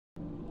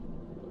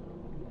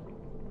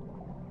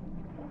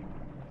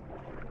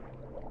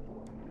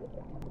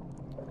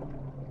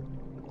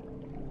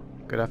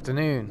Good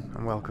afternoon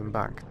and welcome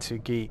back to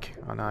Geek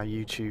on our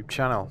YouTube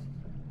channel.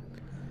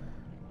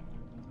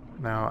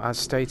 Now, as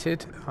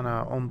stated on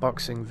our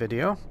unboxing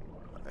video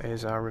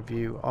is our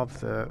review of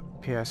the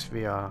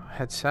PSVR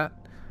headset.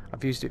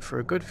 I've used it for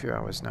a good few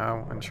hours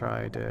now and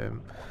tried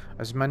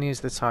as many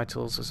of the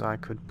titles as I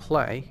could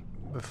play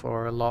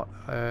before a lot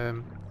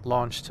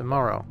launch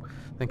tomorrow.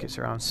 I think it's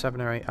around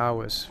 7 or 8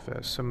 hours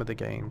for some of the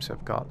games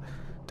I've got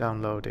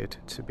downloaded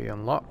to be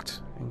unlocked,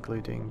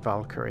 including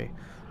Valkyrie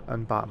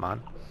and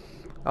Batman.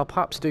 I'll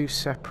perhaps do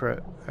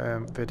separate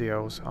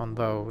videos on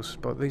those,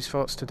 but these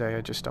thoughts today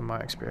are just on my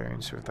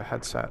experience with the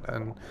headset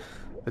and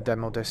the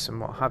demo discs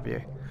and what have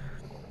you.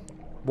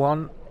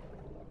 One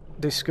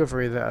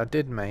discovery that I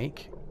did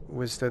make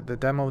was that the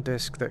demo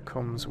disc that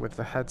comes with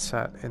the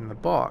headset in the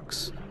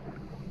box,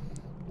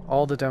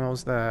 all the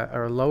demos there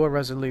are a lower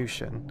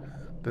resolution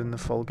than the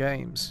full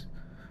games.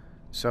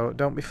 So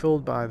don't be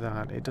fooled by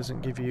that. It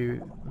doesn't give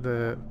you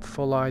the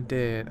full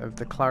idea of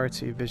the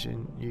clarity of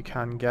vision you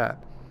can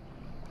get,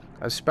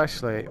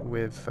 especially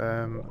with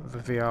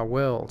the VR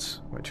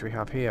worlds which we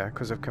have here,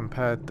 because I've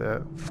compared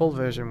the full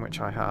version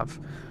which I have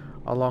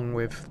along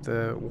with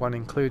the one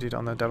included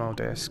on the demo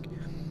disc,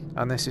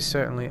 and this is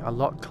certainly a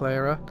lot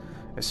clearer.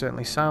 It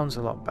certainly sounds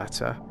a lot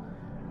better,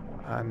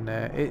 and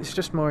it's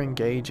just more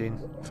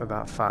engaging for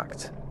that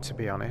fact, to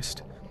be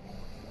honest.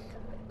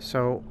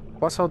 So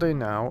what I'll do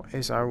now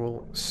is I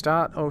will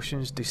start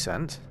Ocean's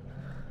Descent.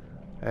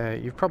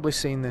 You've probably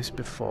seen this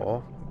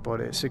before, but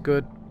it's a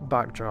good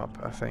backdrop,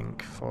 I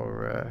think,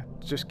 for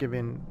just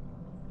giving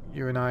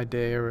you an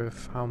idea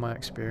of how my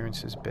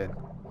experience has been.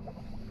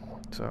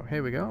 So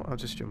here we go, I'll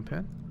just jump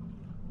in.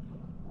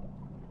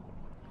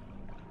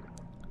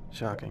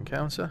 Shark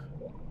Encounter,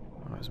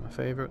 always my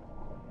favourite.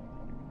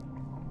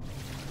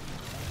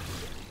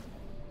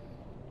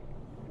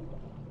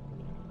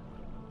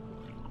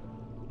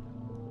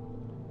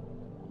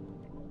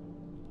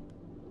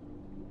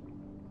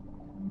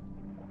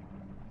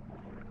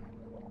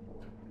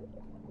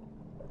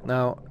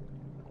 Now,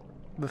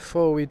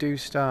 before we do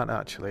start,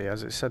 actually,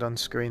 as it said on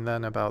screen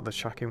then about the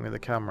tracking with the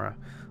camera,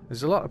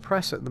 there's a lot of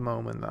press at the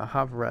moment that I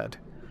have read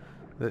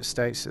that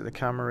states that the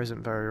camera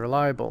isn't very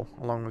reliable,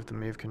 along with the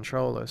Move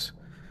controllers.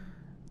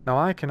 Now,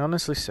 I can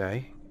honestly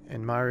say,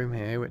 in my room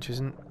here, which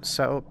isn't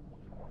set up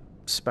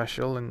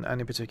special in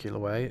any particular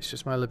way, it's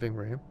just my living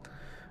room,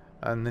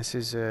 and this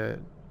is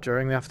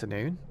during the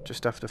afternoon,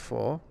 just after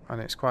 4, and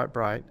it's quite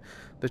bright,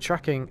 the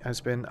tracking has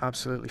been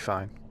absolutely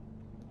fine.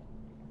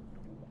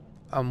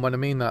 And when I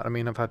mean that, I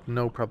mean I've had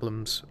no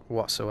problems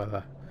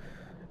whatsoever.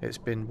 It's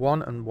been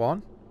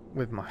one-on-one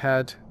with my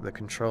head, the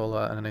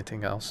controller, and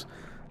anything else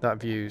that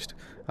I've used,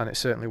 and it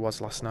certainly was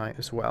last night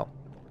as well.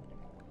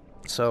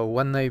 So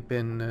when they've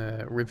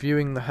been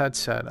reviewing the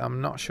headset,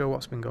 I'm not sure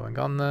what's been going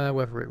on there,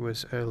 whether it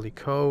was early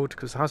code,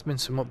 because there has been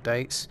some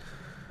updates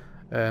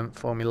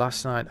for me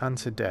last night and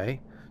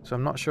today, so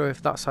I'm not sure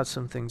if that's had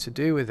something to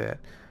do with it,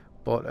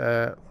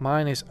 but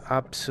mine is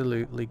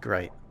absolutely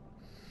great.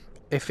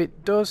 If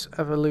it does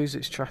ever lose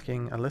its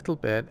tracking a little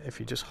bit, if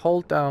you just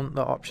hold down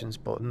the options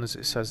button as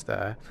it says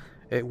there,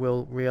 it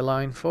will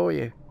realign for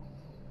you.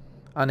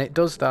 And it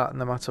does that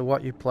no matter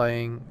what you're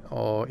playing,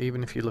 or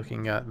even if you're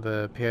looking at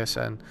the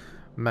PSN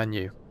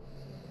menu.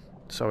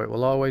 So it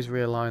will always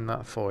realign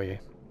that for you.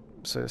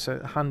 So it's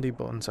a handy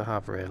button to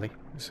have, really.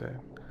 It's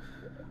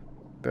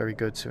very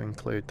good to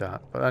include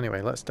that. But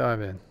anyway, let's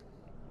dive in.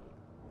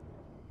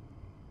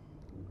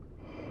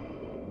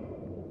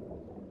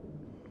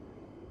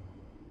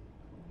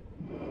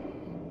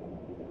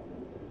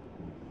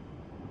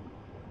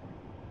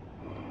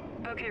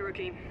 Okay,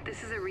 Rookie,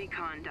 this is a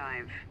recon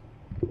dive.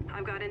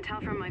 I've got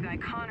intel from my guy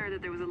Connor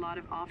that there was a lot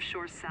of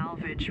offshore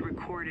salvage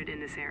recorded in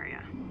this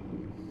area.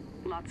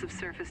 Lots of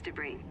surface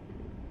debris.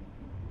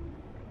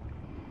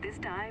 This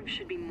dive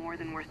should be more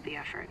than worth the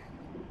effort.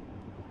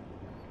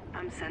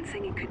 I'm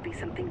sensing it could be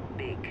something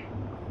big.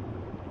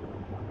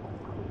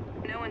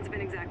 No one's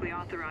been exactly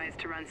authorized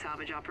to run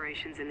salvage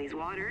operations in these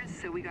waters,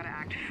 so we gotta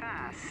act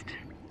fast.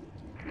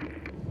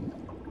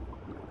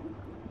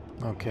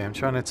 Okay, I'm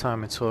trying to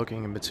time my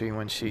talking in between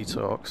when she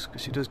talks,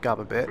 because she does gab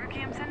a bit. Rookie,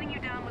 I'm sending you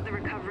down with the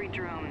recovery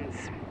drones.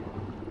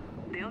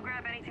 They'll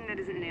grab anything that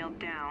isn't nailed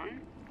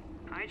down.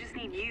 I just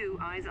need you,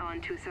 eyes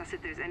on, to assess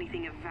if there's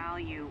anything of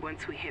value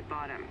once we hit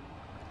bottom.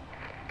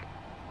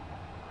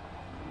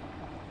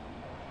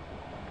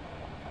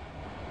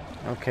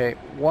 Okay,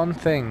 one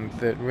thing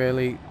that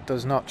really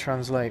does not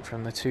translate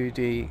from the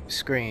 2D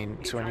screen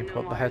to when you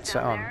put the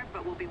headset on there,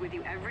 but we'll be with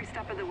you every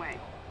step of the way.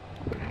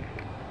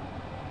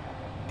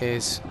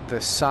 is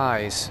the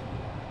size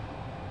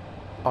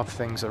of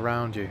things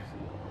around you.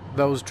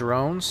 Those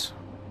drones,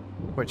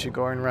 which are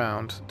going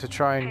around to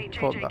try and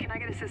put that. Can I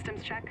get a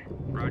systems check?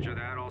 Roger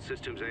that. All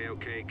systems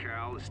A-OK,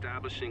 Cal.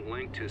 Establishing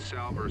link to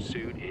Salver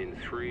suit in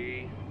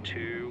 3,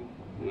 2,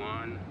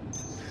 1.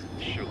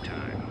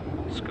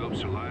 Showtime.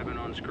 Scopes are live and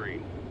on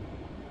screen.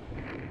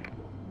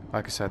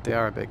 Like I said, they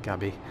are a bit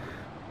gabby.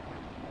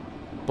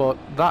 But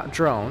that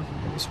drone,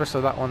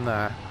 especially that one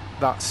there,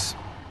 that's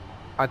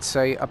I'd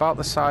say about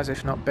the size,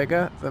 if not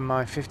bigger, than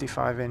my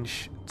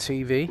 55-inch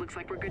TV. Looks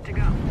like we're good to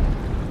go.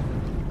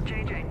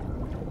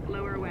 JJ,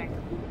 lower away.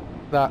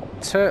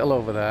 That turtle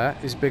over there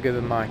is bigger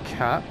than my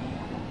cat.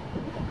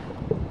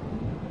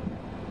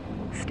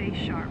 Stay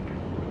sharp.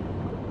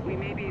 We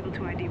may be able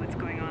to ID what's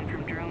going on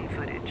from drone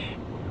footage.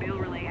 They'll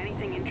relay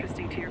anything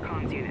interesting to your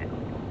comms unit.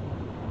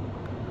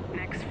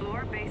 Next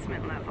floor,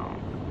 basement level.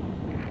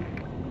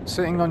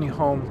 Sitting on your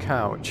home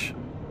couch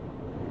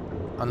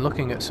and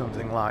looking at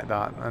something like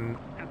that, and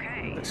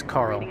Okay. it's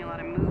coral, Reading a lot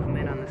of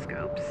movement on the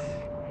scopes.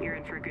 You're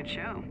in for a good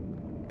show.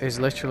 is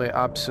literally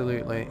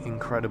absolutely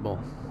incredible.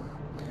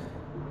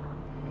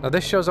 Now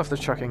this shows off the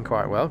tracking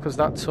quite well, because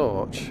that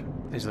torch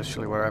is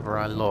literally wherever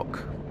I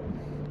look.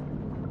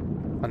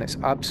 And it's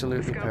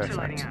absolutely Scopes are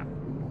lighting perfect.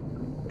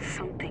 up.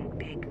 Something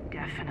big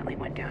definitely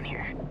went down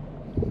here.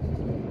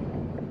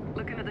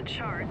 Looking at the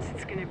charts,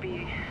 it's gonna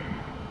be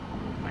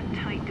a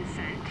tight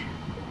descent.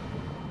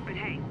 But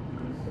hey,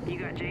 you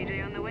got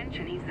JJ on the winch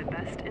and he's the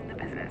best in the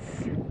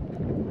business.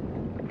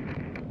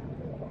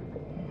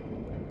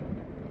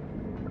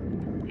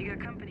 You got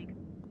company.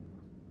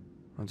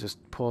 I'll just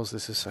pause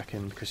this a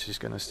second because she's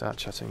going to start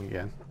chatting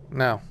again.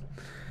 Now,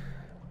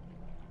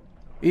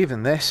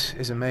 even this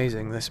is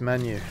amazing, this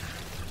menu.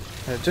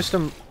 Just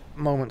a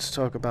moment to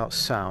talk about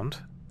sound.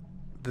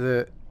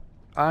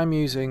 I'm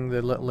using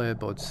the little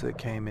earbuds that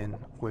came in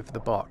with the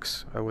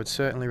box. I would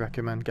certainly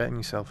recommend getting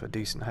yourself a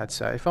decent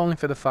headset, if only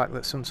for the fact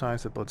that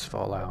sometimes the buds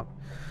fall out.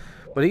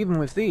 But even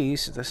with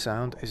these, the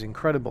sound is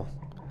incredible.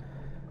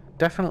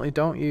 Definitely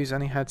don't use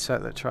any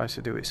headset that tries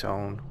to do its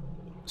own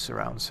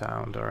surround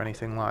sound or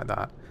anything like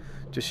that.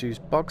 Just use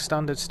bog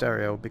standard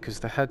stereo,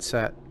 because the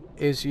headset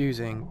is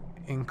using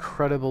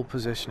incredible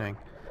positioning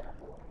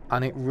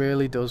and it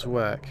really does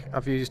work.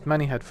 I've used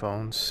many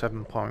headphones,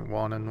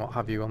 7.1 and what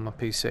have you, on my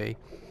PC,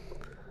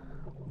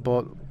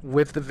 but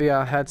with the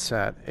VR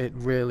headset it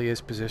really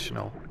is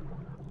positional,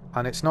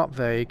 and it's not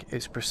vague,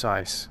 it's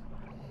precise.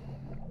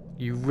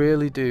 You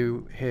really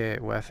do hear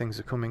where things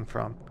are coming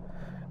from.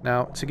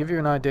 Now, to give you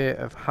an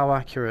idea of how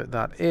accurate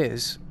that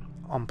is,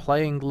 on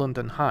playing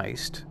London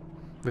Heist,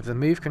 with the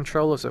Move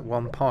controllers at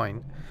one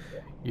point,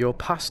 you're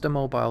past a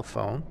mobile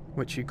phone,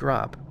 which you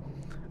grab,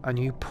 and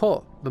you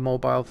put the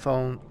mobile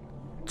phone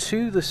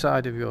to the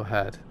side of your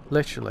head,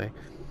 literally,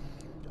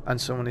 and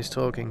someone is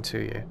talking to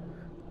you.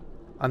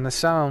 And the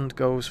sound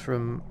goes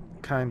from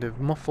kind of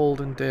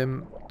muffled and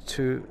dim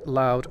to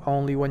loud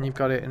only when you've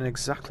got it in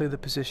exactly the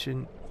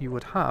position you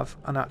would have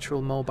an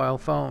actual mobile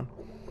phone.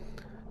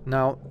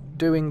 Now,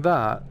 doing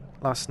that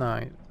last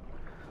night,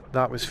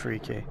 that was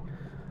freaky.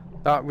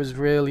 That was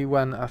really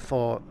when I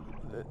thought,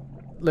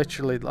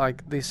 literally,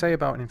 like they say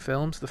about in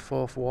films, the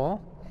fourth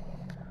wall.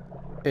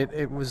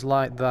 It was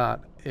like that.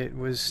 It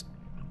was,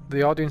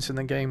 the audience in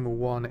the game were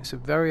one. It's a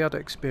very odd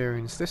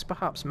experience. This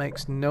perhaps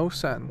makes no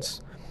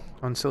sense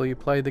until you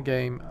play the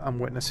game and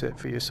witness it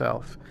for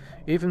yourself.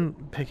 Even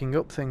picking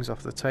up things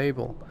off the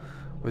table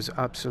was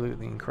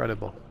absolutely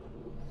incredible.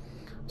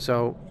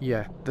 So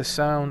yeah, the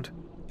sound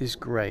is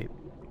great,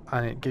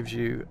 and it gives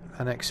you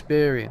an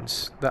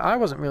experience that I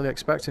wasn't really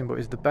expecting, but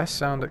is the best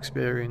sound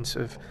experience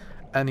of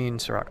any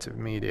interactive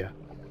media.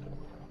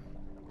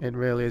 It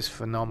really is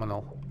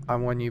phenomenal.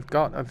 And when you've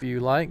got a view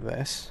like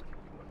this,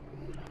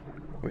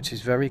 which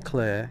is very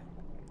clear,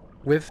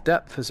 with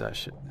depth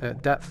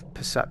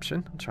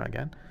perception, I'll try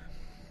again,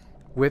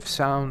 with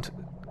sound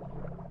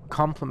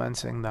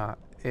complementing that,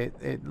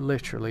 it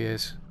literally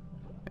is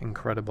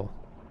incredible.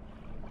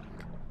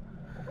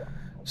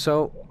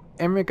 So,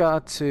 in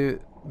regard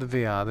to the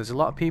VR, there's a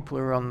lot of people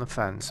who are on the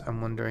fence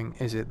and wondering,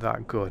 is it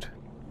that good?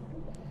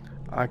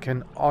 I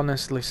can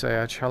honestly say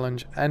I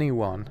challenge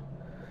anyone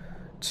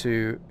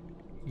to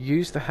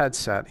use the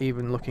headset,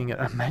 even looking at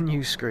a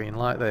menu screen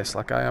like this,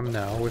 like I am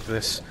now with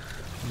this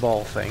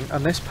ball thing.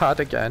 And this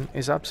pad, again,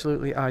 is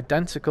absolutely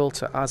identical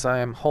to as I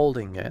am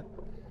holding it.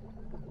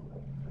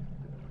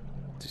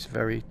 It's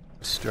very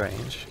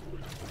strange.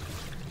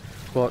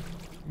 But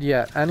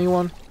yeah,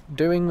 anyone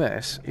doing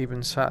this,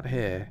 even sat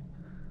here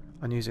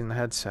and using the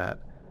headset,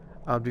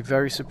 I'd be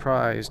very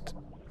surprised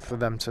for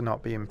them to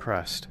not be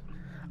impressed.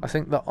 I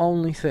think the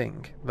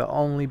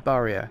only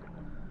barrier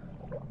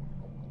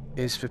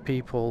is for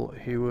people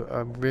who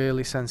are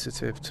really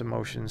sensitive to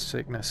motion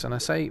sickness. And I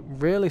say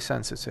really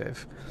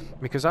sensitive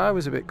because I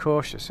was a bit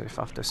cautious if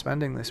after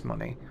spending this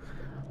money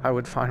I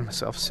would find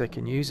myself sick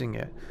in using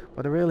it,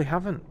 but I really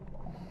haven't.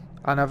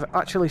 And I've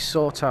actually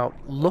sought out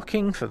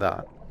looking for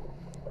that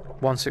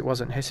once it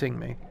wasn't hitting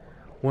me,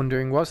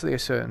 wondering was there a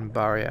certain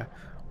barrier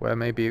where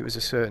maybe it was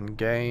a certain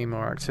game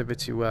or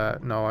activity where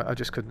no, I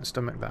just couldn't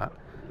stomach that.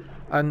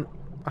 And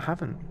I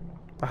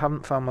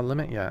haven't found my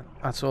limit yet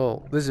at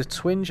all. There's a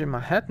twinge in my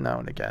head now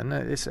and again.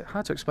 It's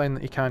hard to explain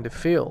that you kind of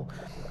feel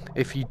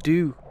if you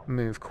do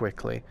move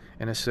quickly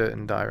in a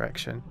certain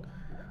direction.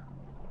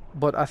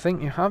 But I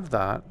think you have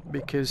that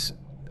because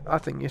I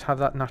think you'd have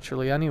that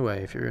naturally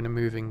anyway if you're in a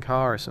moving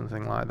car or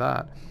something like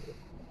that.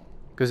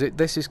 Because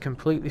this is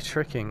completely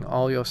tricking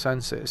all your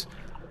senses.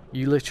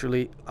 You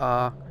literally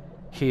are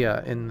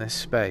here in this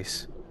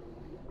space.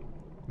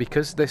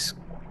 because this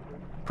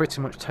pretty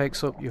much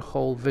takes up your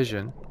whole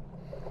vision,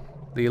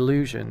 the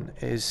illusion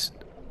is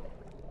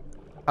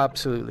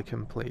absolutely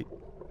complete.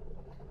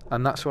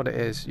 And that's what it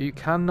is. You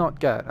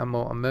cannot get a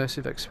more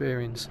immersive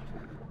experience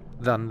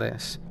than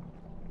this.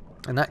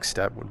 The next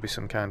step would be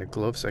some kind of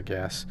gloves, I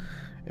guess,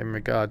 in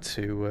regard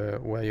to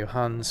where your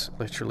hands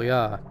literally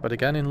are. But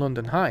again, in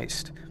London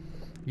Heist,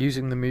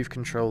 using the Move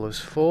controllers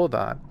for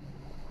that,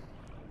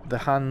 the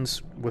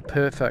hands were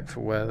perfect for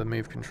where the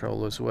Move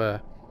controllers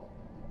were.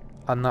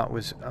 And that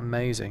was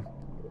amazing.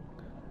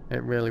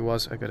 It really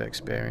was a good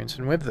experience.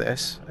 And with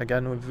this,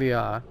 again with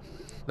VR,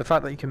 the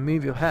fact that you can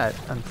move your head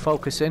and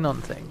focus in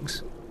on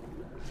things.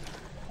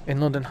 In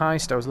London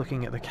Heist, I was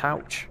looking at the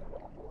couch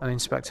and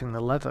inspecting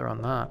the leather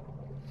on that.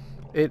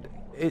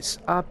 It's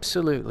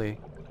absolutely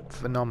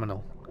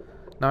phenomenal.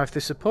 Now, if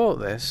they support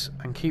this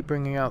and keep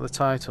bringing out the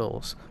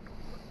titles,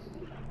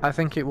 I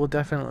think it will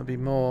definitely be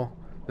more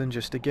than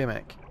just a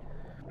gimmick.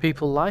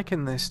 People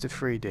liken this to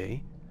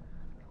 3D,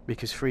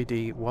 because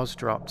 3D was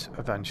dropped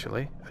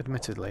eventually,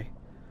 admittedly.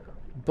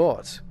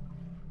 But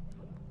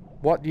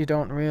what you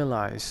don't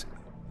realise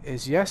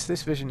is, yes,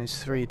 this vision is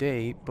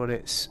 3D, but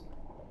it's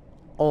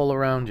all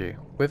around you.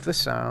 With the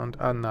sound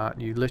and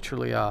that, you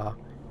literally are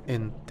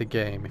in the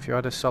game. If you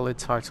had a solid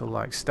title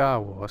like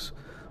Star Wars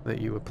that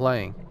you were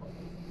playing,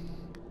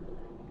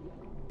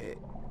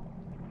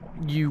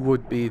 you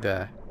would be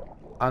there.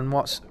 And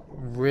what's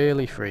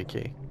really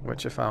freaky,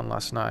 which I found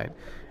last night,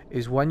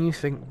 is when you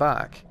think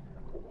back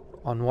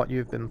on what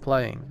you've been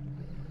playing,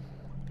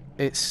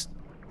 it's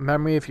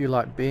memory of you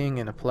like being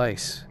in a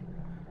place.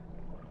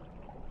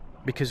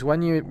 Because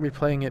when you're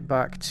replaying it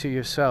back to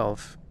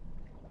yourself,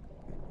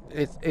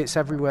 it's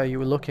everywhere you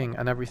were looking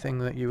and everything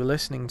that you were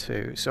listening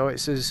to. So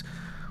it's as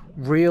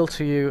real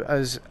to you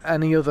as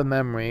any other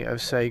memory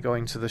of, say,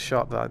 going to the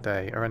shop that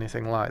day or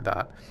anything like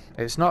that.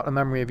 It's not a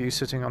memory of you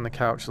sitting on the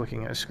couch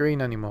looking at a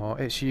screen anymore.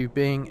 It's you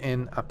being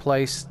in a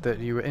place that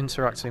you were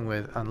interacting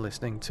with and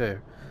listening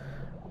to.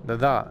 Now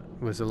that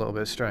was a little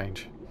bit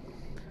strange.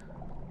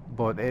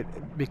 But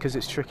because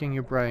it's tricking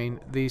your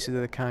brain, these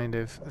are the kind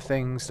of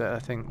things that I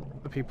think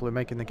the people who are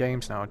making the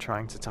games now are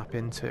trying to tap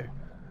into.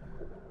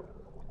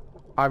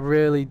 I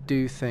really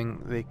do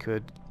think they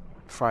could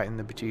frighten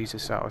the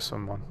bejesus out of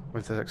someone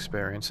with this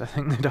experience. I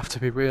think they'd have to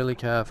be really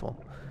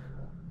careful.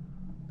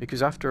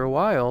 Because after a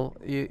while,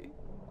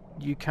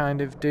 you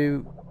kind of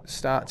do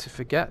start to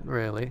forget,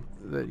 really,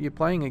 that you're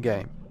playing a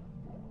game.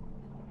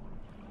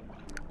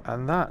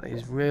 And that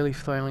is really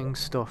thrilling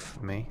stuff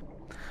for me.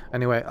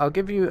 Anyway, I'll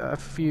give you a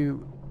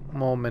few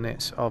more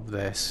minutes of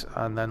this,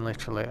 and then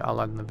literally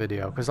I'll end the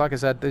video. Because like I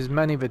said, there's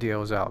many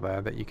videos out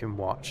there that you can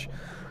watch.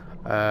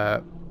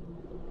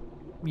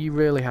 You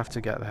really have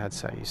to get the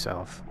headset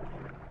yourself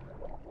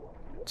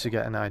to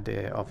get an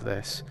idea of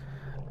this.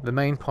 The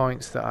main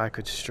points that I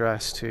could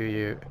stress to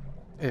you,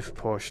 if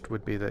pushed,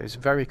 would be that it's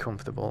very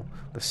comfortable,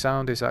 the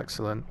sound is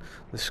excellent,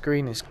 the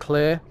screen is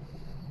clear.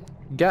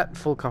 Get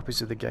full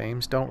copies of the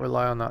games, don't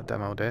rely on that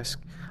demo disc.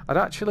 I'd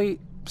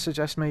actually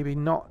suggest maybe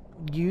not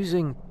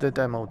using the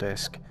demo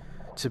disc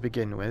to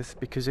begin with,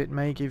 because it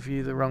may give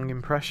you the wrong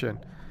impression.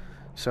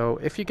 So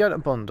if you get a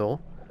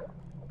bundle,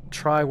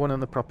 try one of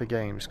the proper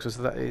games, because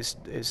that is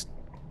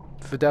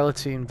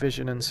fidelity in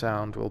vision and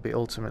sound will be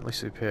ultimately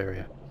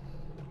superior.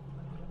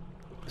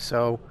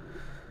 So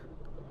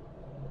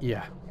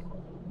yeah,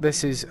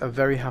 this is a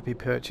very happy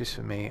purchase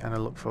for me, and I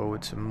look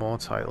forward to more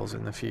titles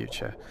in the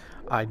future.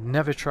 I'd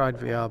never tried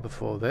VR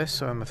before this,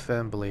 so I'm a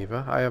firm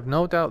believer. I have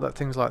no doubt that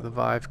things like the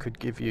Vive could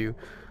give you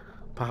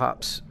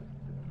perhaps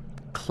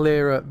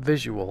clearer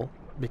visual,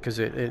 because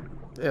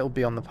it'll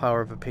be on the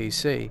power of a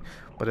PC,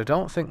 but I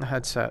don't think the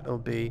headset will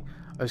be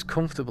as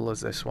comfortable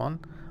as this one,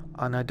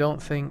 and I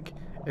don't think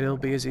it'll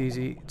be as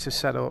easy to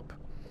set up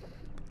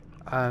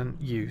and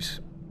use.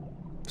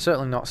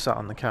 Certainly not sat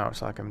on the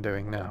couch like I'm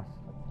doing now.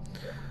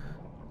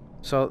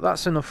 So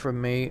that's enough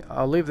from me.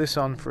 I'll leave this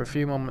on for a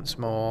few moments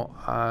more,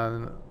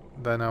 and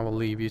then I will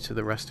leave you to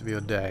the rest of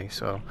your day.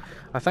 So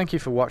I thank you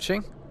for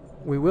watching.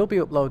 We will be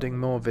uploading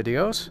more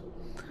videos,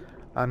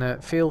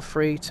 and feel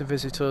free to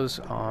visit us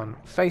on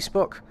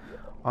Facebook,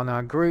 on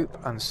our group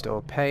and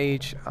store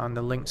page, and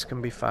the links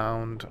can be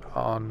found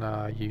on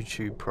our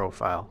YouTube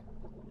profile.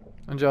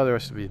 Enjoy the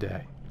rest of your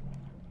day.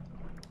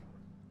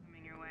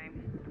 Coming your way.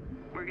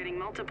 We're getting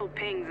multiple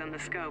pings on the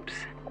scopes.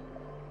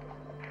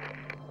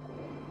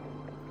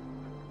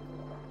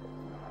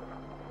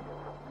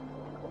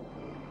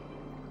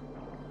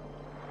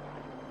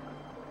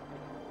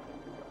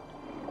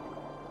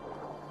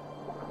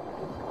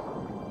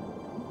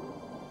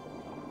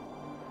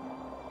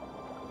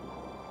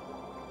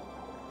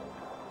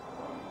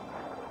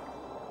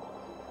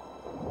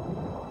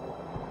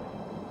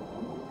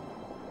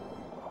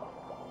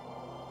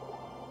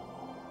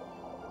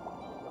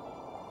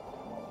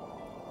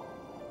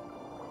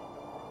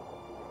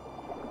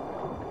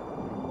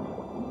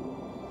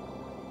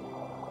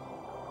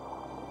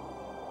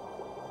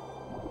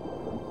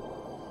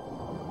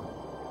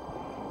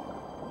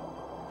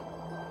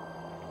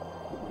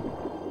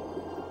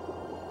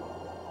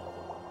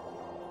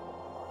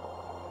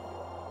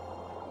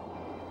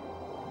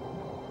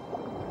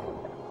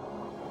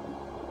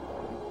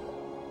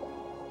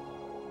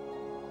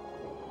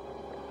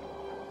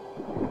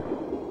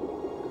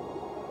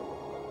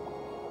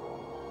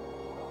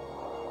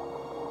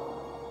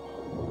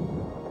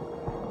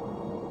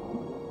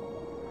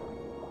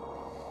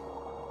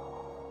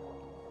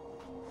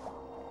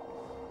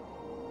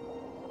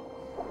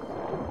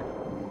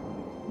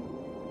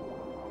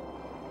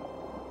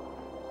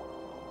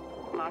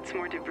 Lots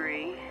more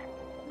debris.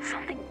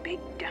 Something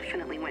big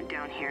definitely went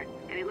down here,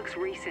 and it looks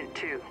recent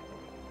too.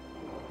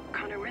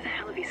 Connor, where the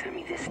hell have you sent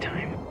me this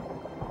time?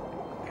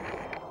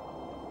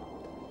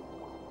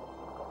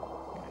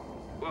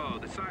 Whoa,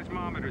 the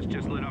seismometer's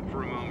just lit up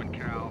for a moment,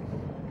 Cal.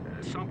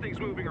 Something's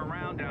moving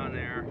around down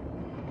there.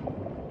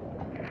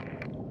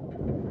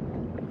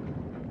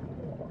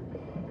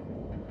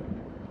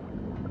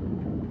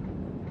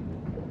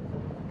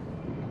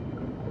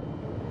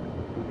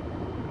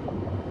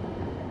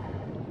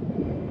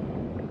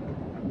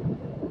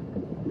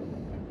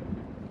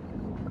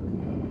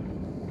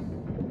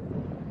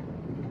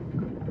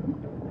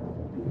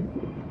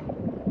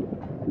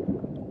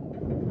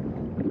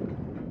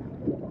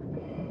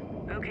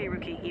 Okay,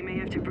 Rookie, you may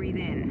have to breathe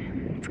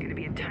in. It's gonna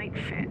be a tight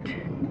fit.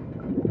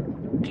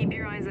 Keep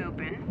your eyes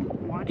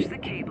open, watch the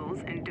cables,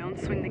 and don't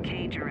swing the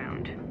cage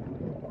around.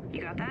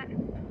 You got that?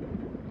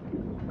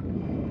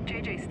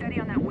 JJ, steady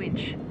on that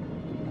winch.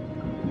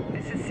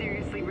 This is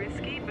seriously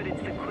risky, but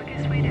it's the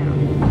quickest way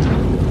down.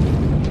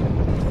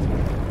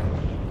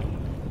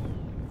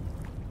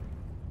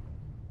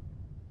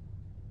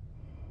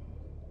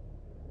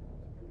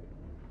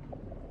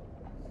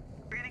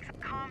 We're getting some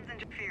comms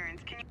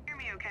interference. Can you hear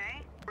me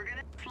okay? We're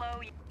gonna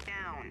slow you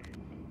down.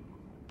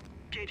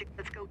 JJ,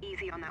 let's go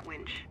easy on that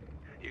winch.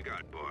 You got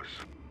it, boss.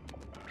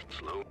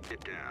 Slow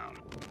it down.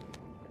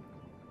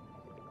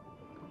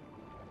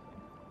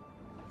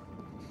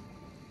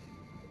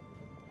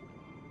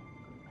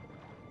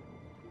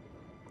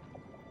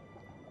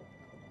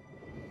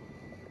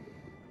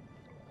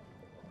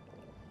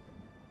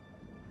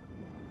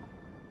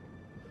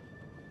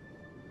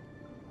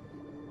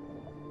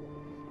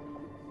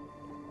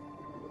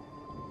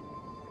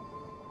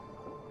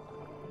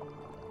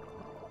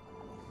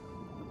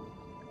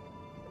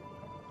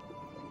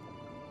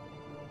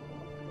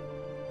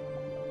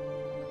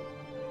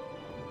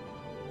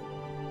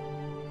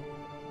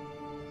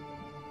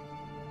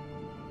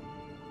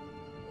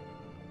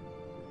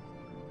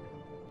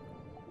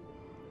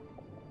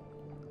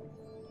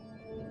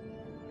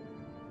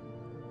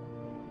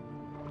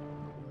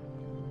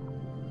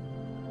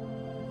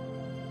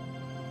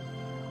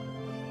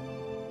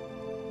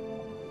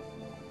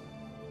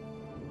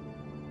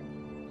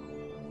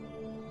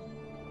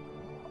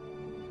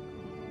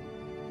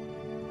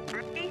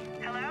 Rookie?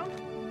 Hello?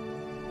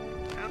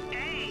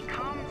 Okay,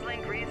 comms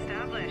link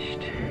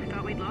reestablished.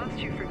 Thought we'd lost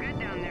you for good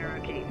down there,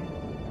 Rookie.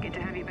 Good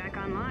to have you back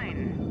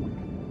online.